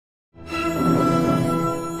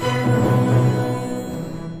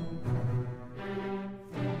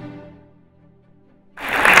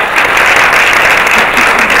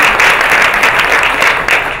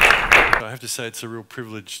say it's a real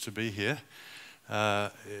privilege to be here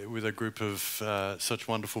with a group of such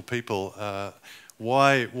wonderful people.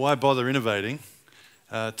 Why bother innovating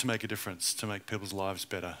to make a difference, to make people's lives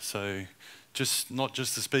better? So not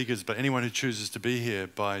just the speakers, but anyone who chooses to be here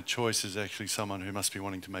by choice is actually someone who must be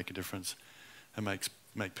wanting to make a difference and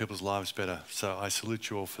make people's lives better. So I salute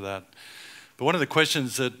you all for that. But one of the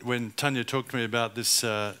questions that when Tanya talked to me about this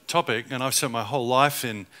topic, and I've spent my whole life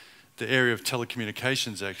in the area of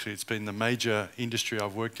telecommunications, actually. It's been the major industry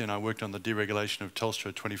I've worked in. I worked on the deregulation of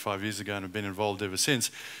Telstra 25 years ago and have been involved ever since.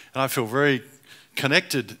 And I feel very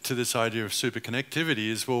connected to this idea of super connectivity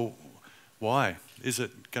is, well, why? Is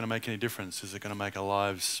it going to make any difference? Is it going to make our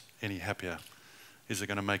lives any happier? Is it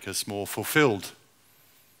going to make us more fulfilled?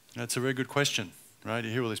 That's a very good question, right? You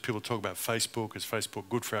hear all these people talk about Facebook. Is Facebook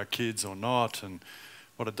good for our kids or not? And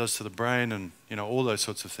what it does to the brain and, you know, all those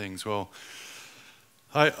sorts of things. Well,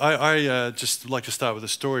 I just like to start with a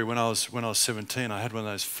story. When I was 17, I had one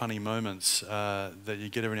of those funny moments that you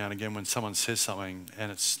get every now and again when someone says something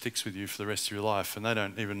and it sticks with you for the rest of your life and they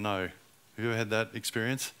don't even know. Have you ever had that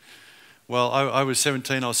experience? Well, I was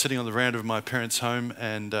 17. I was sitting on the veranda of my parents' home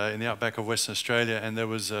and in the outback of Western Australia, and there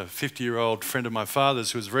was a 50-year-old friend of my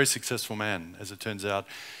father's who was a very successful man, as it turns out.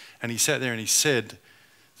 And he sat there and he said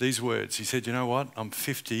these words. He said, "You know what? I'm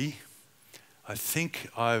 50. I think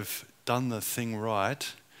I've done the thing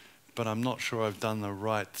right, but I'm not sure I've done the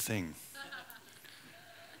right thing."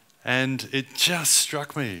 And it just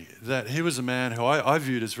struck me that he was a man who I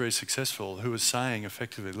viewed as very successful, who was saying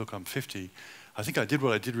effectively, look, I'm 50. I think I did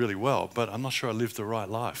what I did really well, but I'm not sure I lived the right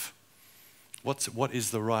life. What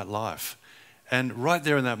is the right life? And right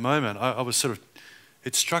there in that moment, I was sort of,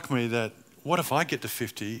 it struck me that what if I get to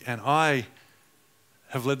 50 and I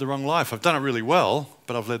have led the wrong life? I've done it really well,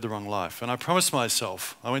 but I've led the wrong life. And I promised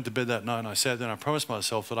myself, I went to bed that night and I sat there and I promised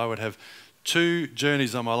myself that I would have 2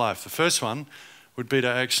 journeys on my life. The first one would be to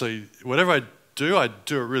actually, whatever I do, I'd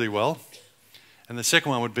do it really well. And the second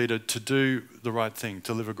one would be to do the right thing,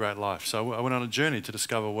 to live a great life. So I went on a journey to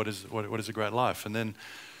discover what is a great life. And then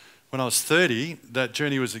when I was 30, that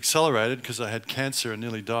journey was accelerated because I had cancer and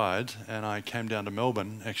nearly died. And I came down to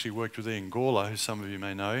Melbourne, actually worked with Ian Gawler, who some of you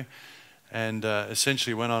may know, and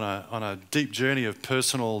essentially went on a deep journey of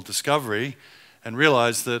personal discovery and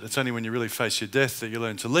realised that it's only when you really face your death that you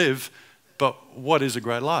learn to live. But what is a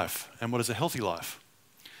great life and what is a healthy life?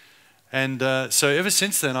 And so ever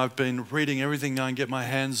since then, I've been reading everything I can get my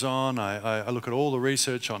hands on. I look at all the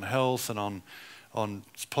research on health and on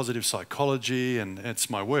positive psychology, and it's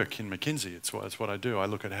my work in McKinsey. It's what I do. I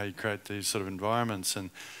look at how you create these sort of environments, and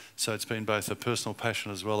so it's been both a personal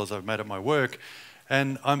passion as well as I've made it my work.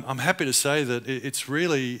 And I'm happy to say that it's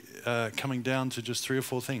really coming down to just 3 or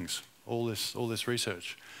 4 things, all this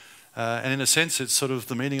research. And in a sense, it's sort of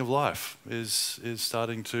the meaning of life is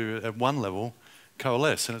starting to, at one level,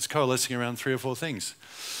 coalesce, and it's coalescing around 3 or 4 things.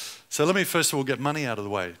 So let me first of all get money out of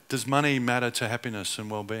the way. Does money matter to happiness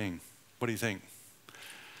and well-being? What do you think?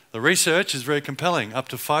 The research is very compelling. Up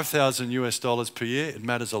to $5,000 per year, it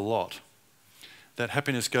matters a lot. That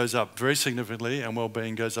happiness goes up very significantly and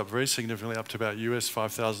well-being goes up very significantly, up to about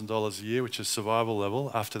 $5,000 a year, which is survival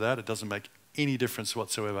level. After that, it doesn't make any difference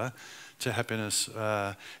whatsoever to happiness.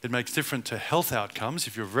 It makes difference to health outcomes.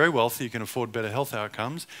 If you're very wealthy, you can afford better health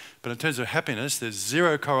outcomes. But in terms of happiness, there's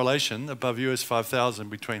 0 correlation above $5,000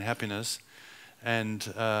 between happiness and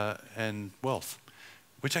wealth,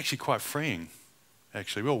 which is actually quite freeing.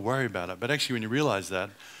 Actually, we all worry about it, but actually when you realise that,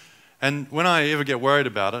 and when I ever get worried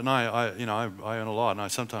about it, and I earn a lot, and I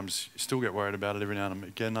sometimes still get worried about it every now and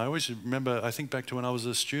again. I always remember, I think back to when I was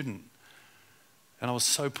a student, and I was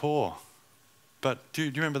so poor. But do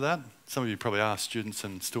you remember that? Some of you probably are students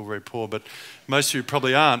and still very poor, but most of you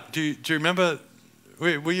probably aren't. Do you remember,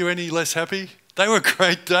 were you any less happy? They were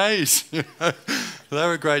great days. They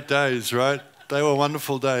were great days, right? They were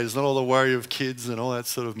wonderful days, not all the worry of kids and all that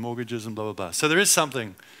sort of mortgages and blah, blah, blah. So there is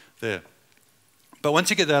something there. But once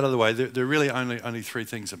you get that out of the way, there are really only 3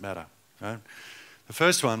 things that matter, right? The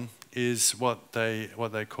first one is what they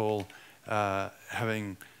call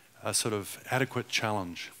having a sort of adequate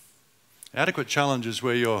challenge. Adequate challenge is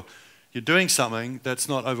where you're doing something that's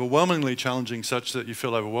not overwhelmingly challenging such that you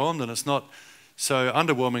feel overwhelmed, and it's not so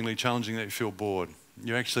underwhelmingly challenging that you feel bored.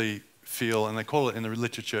 You actually feel, and they call it in the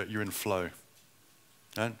literature, you're in flow.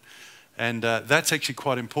 Right? And that's actually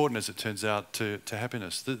quite important, as it turns out, to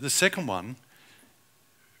happiness. The second one,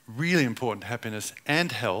 really important to happiness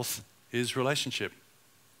and health, is relationship.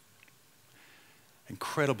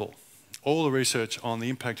 Incredible. All the research on the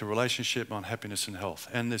impact of relationship on happiness and health.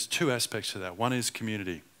 And there's 2 aspects to that. One is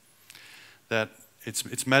community. That it's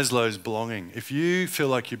Maslow's belonging. If you feel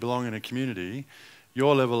like you belong in a community,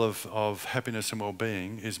 your level of happiness and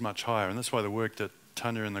well-being is much higher. And that's why the work that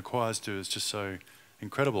Tanya and the choirs do is just so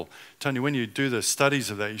incredible. Tanya, when you do the studies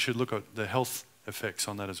of that, you should look at the health effects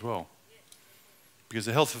on that as well. Because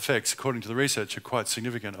the health effects, according to the research, are quite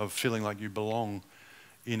significant of feeling like you belong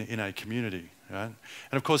in a community, right?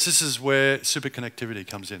 And of course, this is where super connectivity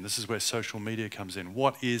comes in. This is where social media comes in.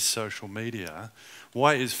 What is social media?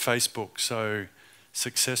 Why is Facebook so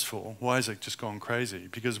successful? Why has it just gone crazy?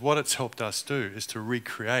 Because what it's helped us do is to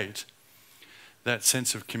recreate that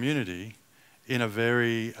sense of community in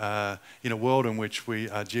a world in which we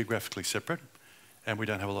are geographically separate and we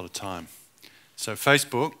don't have a lot of time. So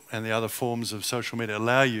Facebook and the other forms of social media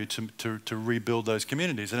allow you to rebuild those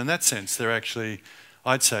communities. And in that sense, they're actually,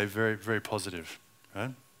 I'd say, very, very positive,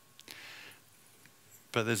 right?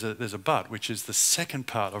 But there's a but, which is the second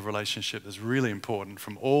part of relationship that's really important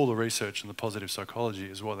from all the research in the positive psychology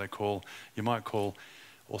is what you might call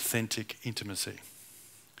authentic intimacy.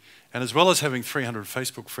 And as well as having 300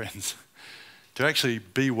 Facebook friends, to actually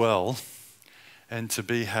be well and to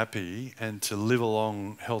be happy and to live a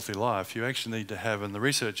long, healthy life, you actually need to have, and the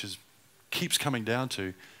research keeps coming down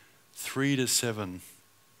to 3 to 7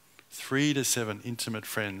 intimate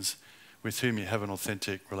friends with whom you have an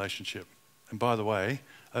authentic relationship. And by the way,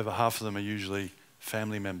 over half of them are usually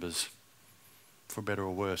family members, for better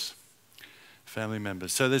or worse. Family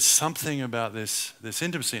members. So there's something about this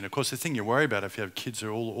intimacy. And of course, the thing you worry about if you have kids who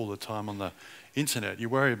are all the time on the internet, you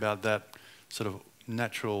worry about that sort of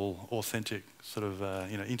natural, authentic sort of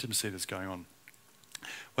intimacy that's going on.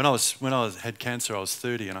 When I had cancer, I was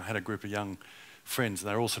 30, and I had a group of young friends, and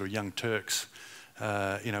they were all sort of young Turks. We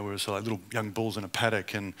were sort of like little young bulls in a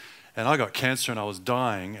paddock, and I got cancer and I was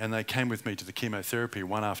dying, and they came with me to the chemotherapy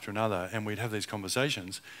one after another, and we'd have these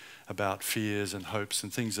conversations about fears and hopes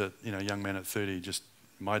and things that young men at 30 just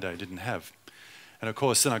in my day didn't have. And of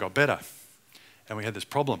course, then I got better, and we had this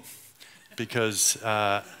problem because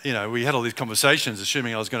we had all these conversations,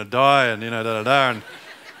 assuming I was going to die, and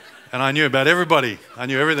and I knew about everybody. I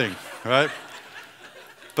knew everything, right?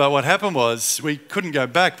 But what happened was we couldn't go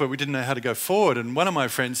back, but we didn't know how to go forward. And one of my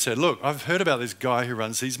friends said, look, I've heard about this guy who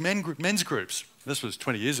runs these men's groups. This was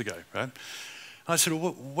 20 years ago, right? And I said,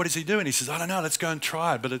 well, what does he do? And he says, I don't know, let's go and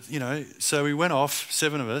try it. But, so we went off,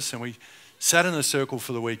 7 of us, and we sat in a circle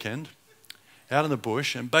for the weekend, out in the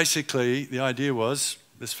bush. And basically the idea was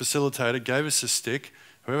this facilitator gave us a stick.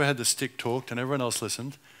 Whoever had the stick talked and everyone else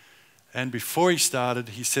listened. And before he started,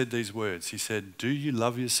 he said these words. He said, do you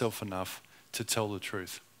love yourself enough to tell the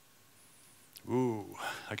truth? Ooh,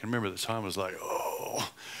 I can remember at the time I was like,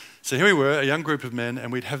 oh. So here we were, a young group of men,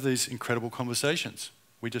 and we'd have these incredible conversations.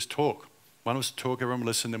 We just talk. One of us would talk, everyone would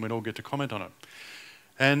listen, then we'd all get to comment on it.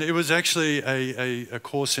 And it was actually a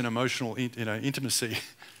course in emotional intimacy,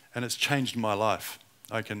 and it's changed my life.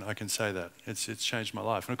 I can say that. It's changed my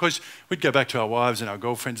life. And of course, we'd go back to our wives and our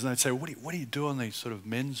girlfriends, and they'd say, what do you do on these sort of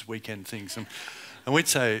men's weekend things? And we'd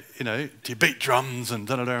say, do you beat drums and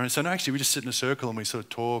da-da-da? And so no, actually, we just sit in a circle and we sort of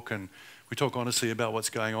talk, and we talk honestly about what's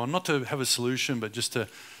going on, not to have a solution, but just to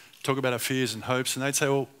talk about our fears and hopes. And they'd say,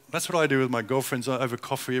 well, that's what I do with my girlfriends over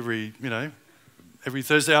coffee every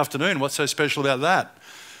Thursday afternoon. What's so special about that?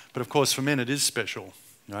 But of course, for men, it is special,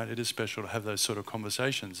 right? It is special to have those sort of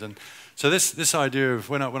conversations. And so this idea of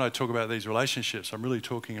when I talk about these relationships, I'm really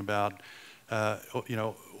talking about,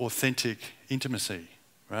 authentic intimacy,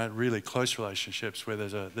 right? Really close relationships where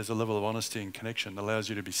there's a level of honesty and connection that allows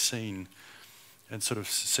you to be seen and sort of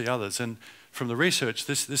see others. And from the research,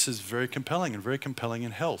 this is very compelling and very compelling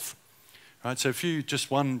in health, right? So if you,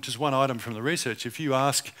 just one item from the research, if you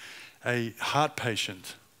ask a heart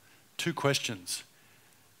patient 2 questions,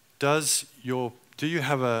 do you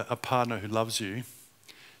have a partner who loves you?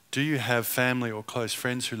 Do you have family or close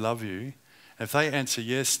friends who love you? And if they answer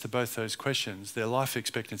yes to both those questions, their life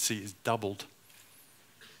expectancy is doubled.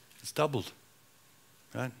 It's doubled.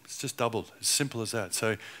 Right? It's just doubled, as simple as that.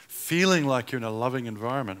 So feeling like you're in a loving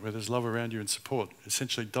environment where there's love around you and support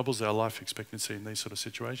essentially doubles our life expectancy in these sort of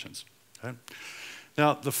situations. Okay?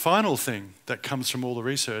 Now, the final thing that comes from all the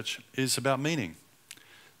research is about meaning.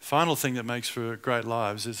 The final thing that makes for great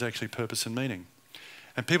lives is actually purpose and meaning.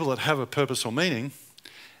 And people that have a purpose or meaning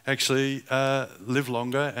actually live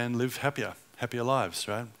longer and live happier lives,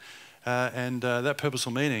 right? That purpose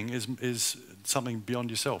or meaning is something beyond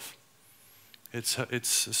yourself. It's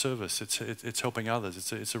a service. It's helping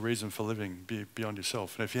others. It's a reason for living beyond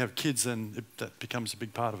yourself. And if you have kids, then that becomes a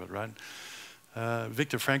big part of it, right?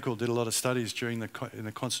 Viktor Frankl did a lot of studies in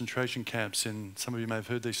the concentration camps. And some of you may have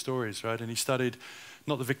heard these stories, right? And he studied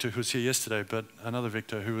not the Viktor who was here yesterday, but another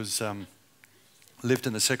Viktor who was lived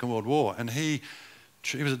in the Second World War. And he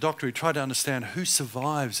he was a doctor who tried to understand who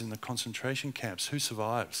survives in the concentration camps, who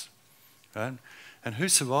survives, right? And who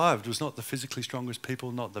survived was not the physically strongest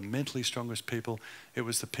people, not the mentally strongest people. It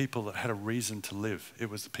was the people that had a reason to live. It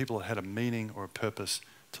was the people that had a meaning or a purpose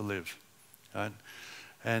to live, right?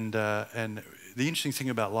 And the interesting thing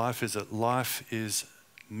about life is that life is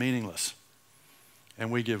meaningless,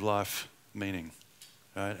 and we give life meaning,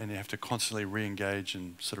 right? And you have to constantly re-engage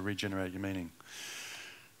and sort of regenerate your meaning.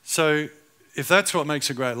 So if that's what makes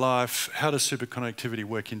a great life, how does superconnectivity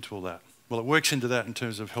work into all that? Well, it works into that in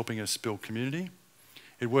terms of helping us build community.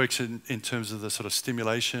 It works in terms of the sort of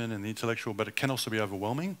stimulation and the intellectual, but it can also be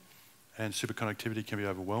overwhelming, and superconnectivity can be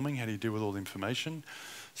overwhelming. How do you deal with all the information?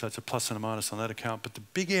 So it's a plus and a minus on that account. But the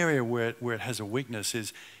big area where it has a weakness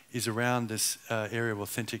is around this area of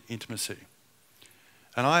authentic intimacy.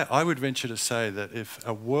 And I would venture to say that if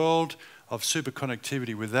a world of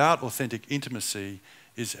superconnectivity without authentic intimacy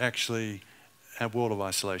is actually a world of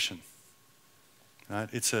isolation. Right?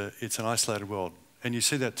 It's an isolated world. And you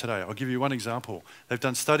see that today. I'll give you one example. They've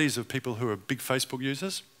done studies of people who are big Facebook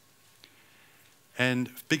users.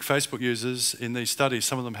 And big Facebook users in these studies,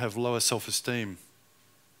 some of them have lower self-esteem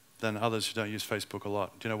than others who don't use Facebook a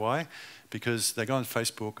lot. Do you know why? Because they go on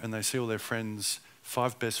Facebook and they see all their friends'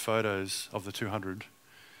 5 best photos of the 200,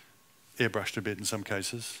 airbrushed a bit in some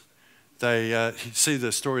cases. They see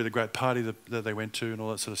the story of the great party that they went to and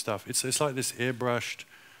all that sort of stuff. It's like this airbrushed,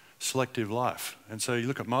 selective life. And so you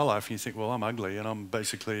look at my life and you think, well, I'm ugly and I'm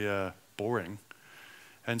basically boring.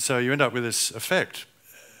 And so you end up with this effect.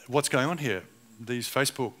 What's going on here? These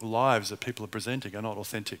Facebook lives that people are presenting are not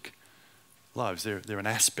authentic lives. They're an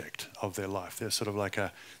aspect of their life. They're sort of like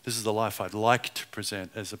this is the life I'd like to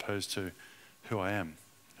present as opposed to who I am.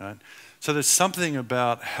 Right? So there's something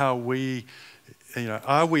about how we,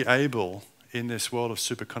 are we able in this world of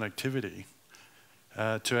superconnectivity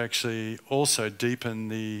to actually also deepen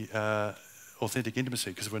the authentic intimacy?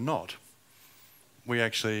 Because if we're not, we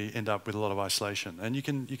actually end up with a lot of isolation. And you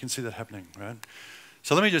can see that happening, right?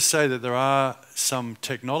 So let me just say that there are some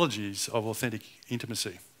technologies of authentic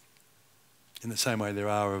intimacy in the same way there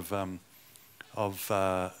are of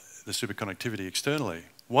the superconnectivity externally.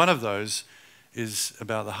 One of those is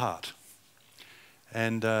about the heart.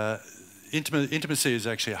 And intimacy is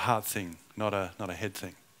actually a heart thing, not a head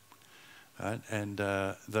thing. Right? And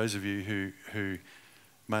those of you who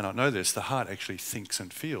may not know this, the heart actually thinks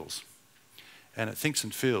and feels. And it thinks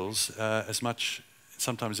and feels as much,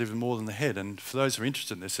 sometimes even more than the head. And for those who are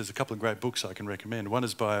interested in this, there's a couple of great books I can recommend. One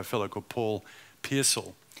is by a fellow called Paul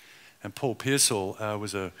Pearsall. And Paul Pearsall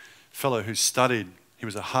was a fellow who studied, he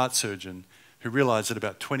was a heart surgeon, who realized that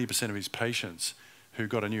about 20% of his patients who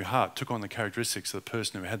got a new heart took on the characteristics of the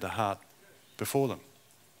person who had the heart before them.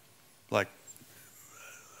 Like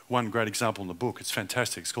one great example in the book, it's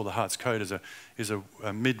fantastic, it's called The Heart's Code, is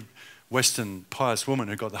a mid-Western pious woman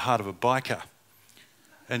who got the heart of a biker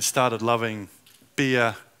and started loving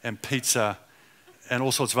beer and pizza and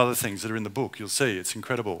all sorts of other things that are in the book. You'll see, it's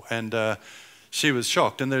incredible. And she was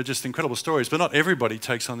shocked, and they're just incredible stories. But not everybody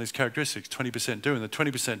takes on these characteristics. 20% do, and the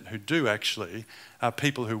 20% who do actually are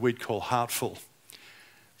people who we'd call heartful.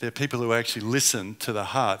 They're people who actually listen to the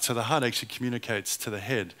heart. So the heart actually communicates to the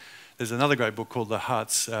head. There's another great book called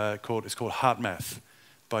it's called Heart Math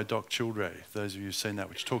by Doc Childre. Those of you who've seen that,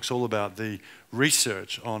 which talks all about the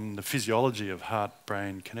research on the physiology of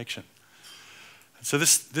heart-brain connection. So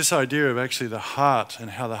this idea of actually the heart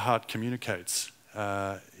and how the heart communicates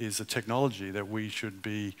is a technology that we should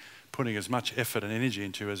be putting as much effort and energy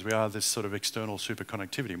into as we are this sort of external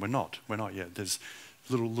superconnectivity. We're not yet. There's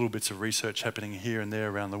little bits of research happening here and there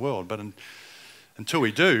around the world, but until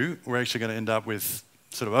we do, we're actually going to end up with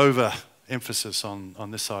sort of over-emphasis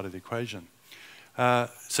on this side of the equation.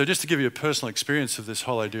 So just to give you a personal experience of this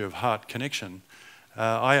whole idea of heart connection,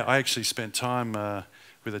 I actually spent time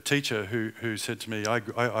with a teacher who said to me, I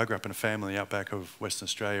grew up in a family outback of Western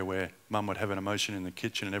Australia where Mum would have an emotion in the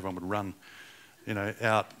kitchen and everyone would run,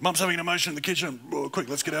 out. Mum's having an emotion in the kitchen. Oh, quick,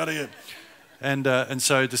 let's get out of here. And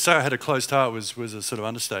so to say I had a closed heart was a sort of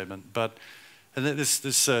understatement. And then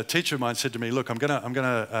this teacher of mine said to me, look, I'm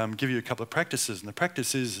gonna give you a couple of practices. And the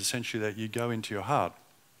practice is essentially that you go into your heart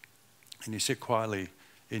and you sit quietly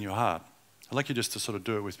in your heart. I'd like you just to sort of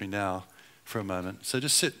do it with me now for a moment. So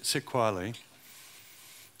just sit quietly.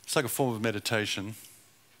 It's like a form of meditation.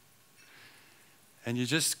 And you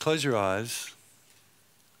just close your eyes,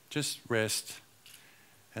 just rest,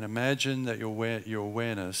 and imagine that your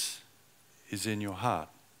awareness is in your heart.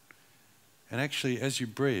 And actually, as you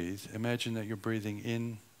breathe, imagine that you're breathing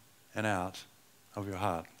in and out of your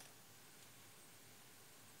heart.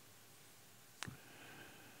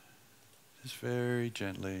 Just very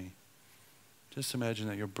gently Just imagine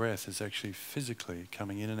that your breath is actually physically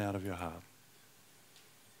coming in and out of your heart.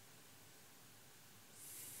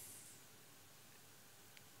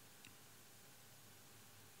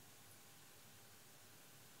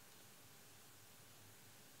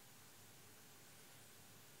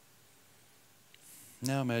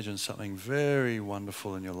 Now imagine something very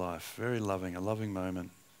wonderful in your life, very loving, a loving moment.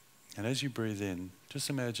 And as you breathe in, just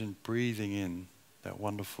imagine breathing in that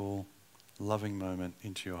wonderful, loving moment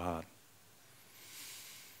into your heart.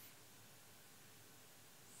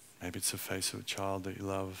 Maybe it's the face of a child that you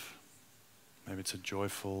love. Maybe it's a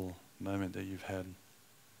joyful moment that you've had.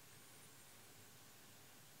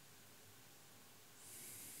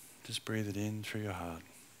 Just breathe it in through your heart.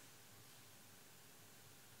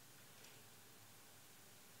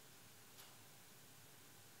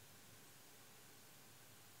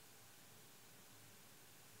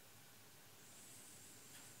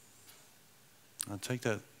 Now take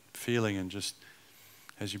that feeling and just,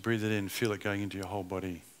 as you breathe it in, feel it going into your whole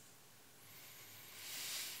body.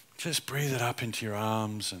 Just breathe it up into your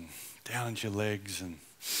arms and down into your legs and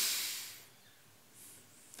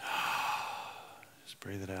just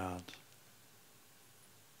breathe it out.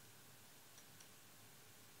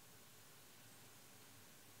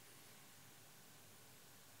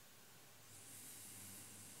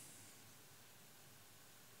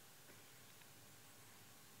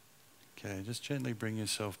 Okay, just gently bring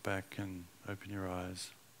yourself back and open your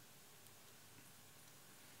eyes.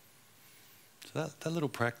 So that little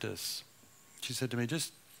practice, she said to me,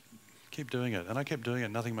 just keep doing it. And I kept doing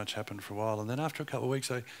it, nothing much happened for a while. And then after a couple of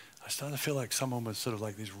weeks, I started to feel like someone was sort of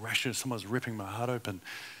like these rashes, someone was ripping my heart open.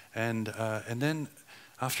 And then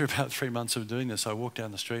after about 3 months of doing this, I walked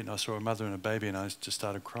down the street and I saw a mother and a baby and I just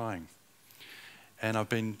started crying. And I've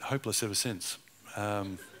been hopeless ever since.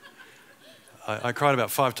 I cried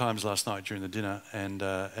about 5 times last night during the dinner, and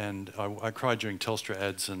I cried during Telstra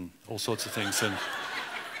ads and all sorts of things. And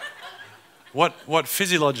what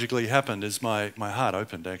physiologically happened is my heart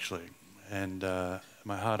opened, actually, and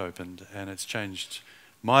my heart opened, and it's changed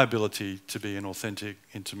my ability to be in authentic,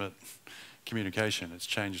 intimate communication. It's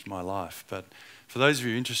changed my life. But for those of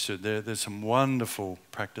you interested, there's some wonderful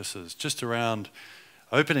practices just around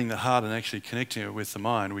opening the heart and actually connecting it with the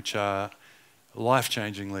mind, which are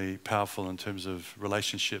life-changingly powerful in terms of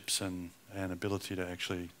relationships and ability to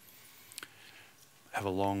actually have a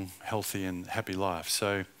long, healthy and happy life.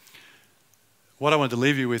 So what I want to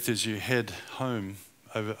leave you with as you head home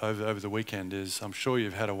over the weekend is, I'm sure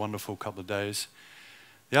you've had a wonderful couple of days.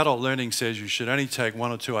 The adult learning says you should only take 1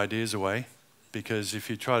 or 2 ideas away, because if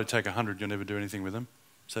you try to take 100, you'll never do anything with them.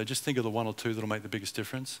 So just think of the 1 or 2 that'll make the biggest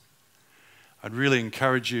difference. I'd really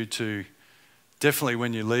encourage you to definitely,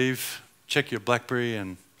 when you leave, check your BlackBerry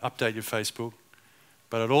and update your Facebook.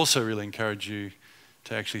 But I'd also really encourage you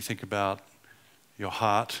to actually think about your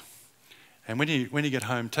heart. And when you get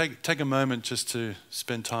home, take a moment just to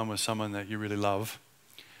spend time with someone that you really love.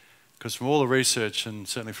 Because from all the research, and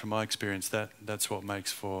certainly from my experience, that's what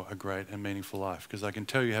makes for a great and meaningful life. Because I can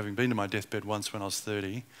tell you, having been to my deathbed once when I was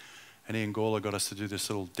 30, and Ian Gawler got us to do this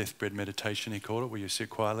little deathbed meditation, he called it, where you sit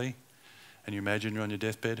quietly and you imagine you're on your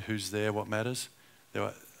deathbed, who's there, what matters.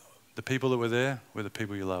 The people that were there were the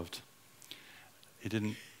people you loved. You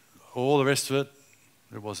didn't, all the rest of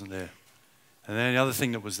it wasn't there. And then the other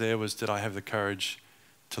thing that was there was, did I have the courage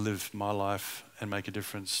to live my life and make a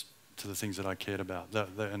difference to the things that I cared about?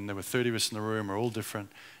 And there were 30 of us in the room, we're all different,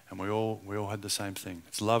 and we all had the same thing.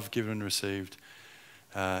 It's love given and received,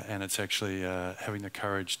 and it's actually having the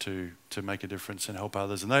courage to make a difference and help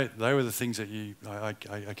others. And they were the things that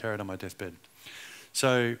I carried on my deathbed.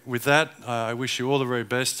 So with that, I wish you all the very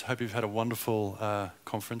best. Hope you've had a wonderful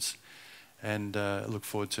conference, and look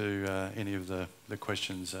forward to any of the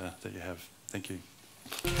questions that you have. Thank you.